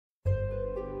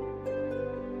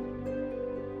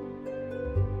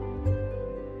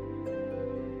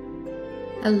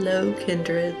Hello,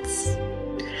 kindreds.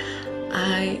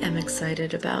 I am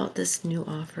excited about this new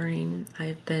offering.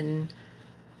 I've been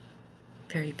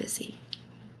very busy.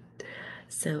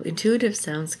 So, Intuitive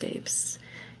Soundscapes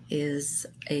is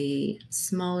a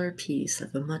smaller piece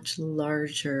of a much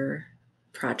larger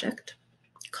project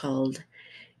called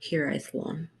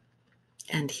Hiraethlon.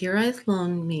 And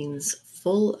Hiraethlon means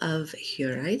full of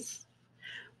Hiraeth,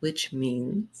 which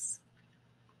means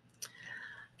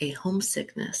a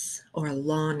homesickness or a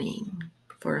longing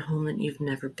for a home that you've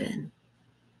never been.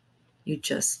 You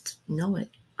just know it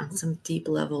on some deep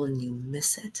level and you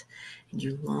miss it and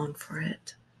you long for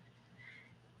it.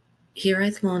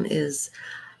 Hiraethlon is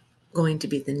going to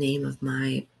be the name of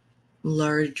my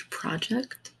large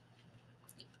project,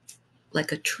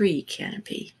 like a tree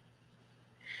canopy.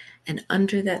 And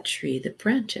under that tree, the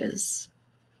branches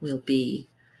will be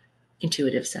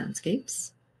Intuitive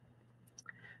Soundscapes,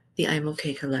 the I'm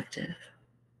Okay Collective,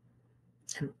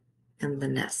 and, and the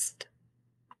Nest.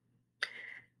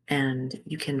 And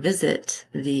you can visit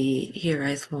the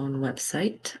Hiraethlon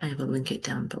website. I will link it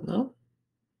down below.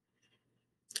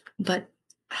 But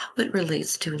how it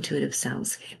relates to Intuitive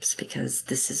Soundscapes, because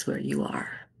this is where you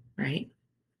are, right?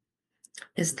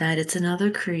 Is that it's another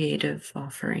creative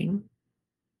offering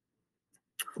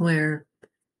where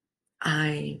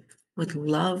I would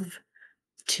love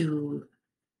to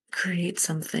create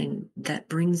something that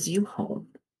brings you home,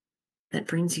 that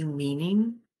brings you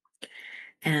meaning.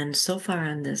 And so far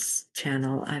on this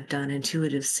channel, I've done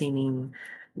intuitive singing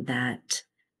that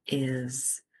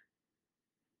is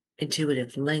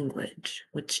intuitive language,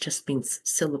 which just means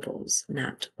syllables,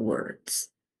 not words.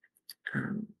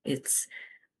 It's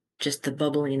just the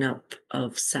bubbling up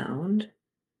of sound.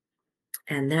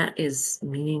 And that is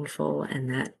meaningful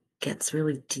and that gets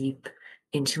really deep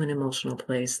into an emotional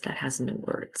place that has no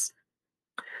words.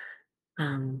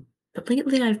 But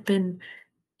lately I've been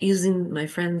using my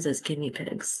friends as guinea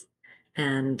pigs.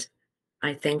 And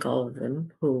I thank all of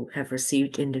them who have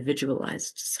received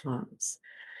individualized songs.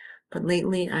 But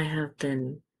lately I have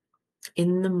been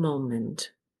in the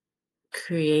moment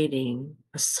creating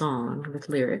a song with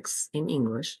lyrics in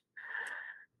English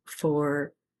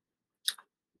for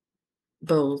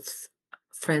both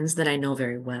friends that I know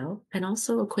very well and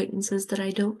also acquaintances that I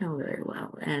don't know very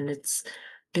well. And it's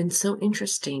been so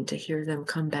interesting to hear them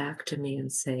come back to me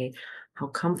and say how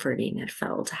comforting it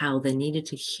felt, how they needed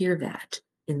to hear that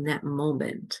in that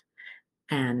moment.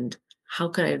 And how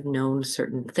could I have known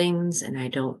certain things? And I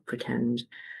don't pretend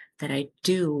that I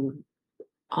do.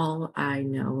 All I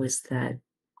know is that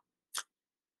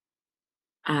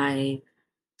I,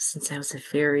 since I was a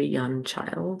very young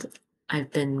child,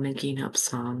 I've been making up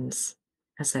songs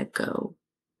as I go.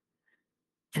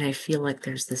 And I feel like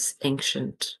there's this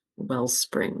ancient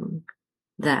wellspring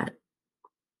that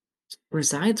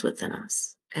resides within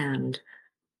us. And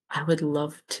I would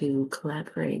love to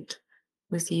collaborate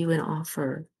with you and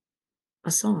offer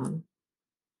a song.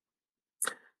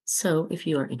 So if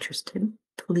you are interested,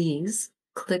 please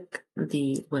click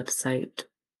the website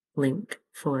link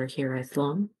for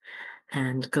Hiraethlon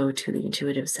and go to the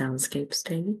Intuitive Soundscapes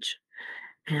page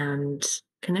and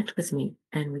connect with me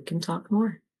and we can talk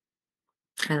more.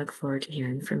 I look forward to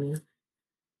hearing from you.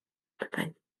 Bye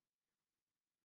bye.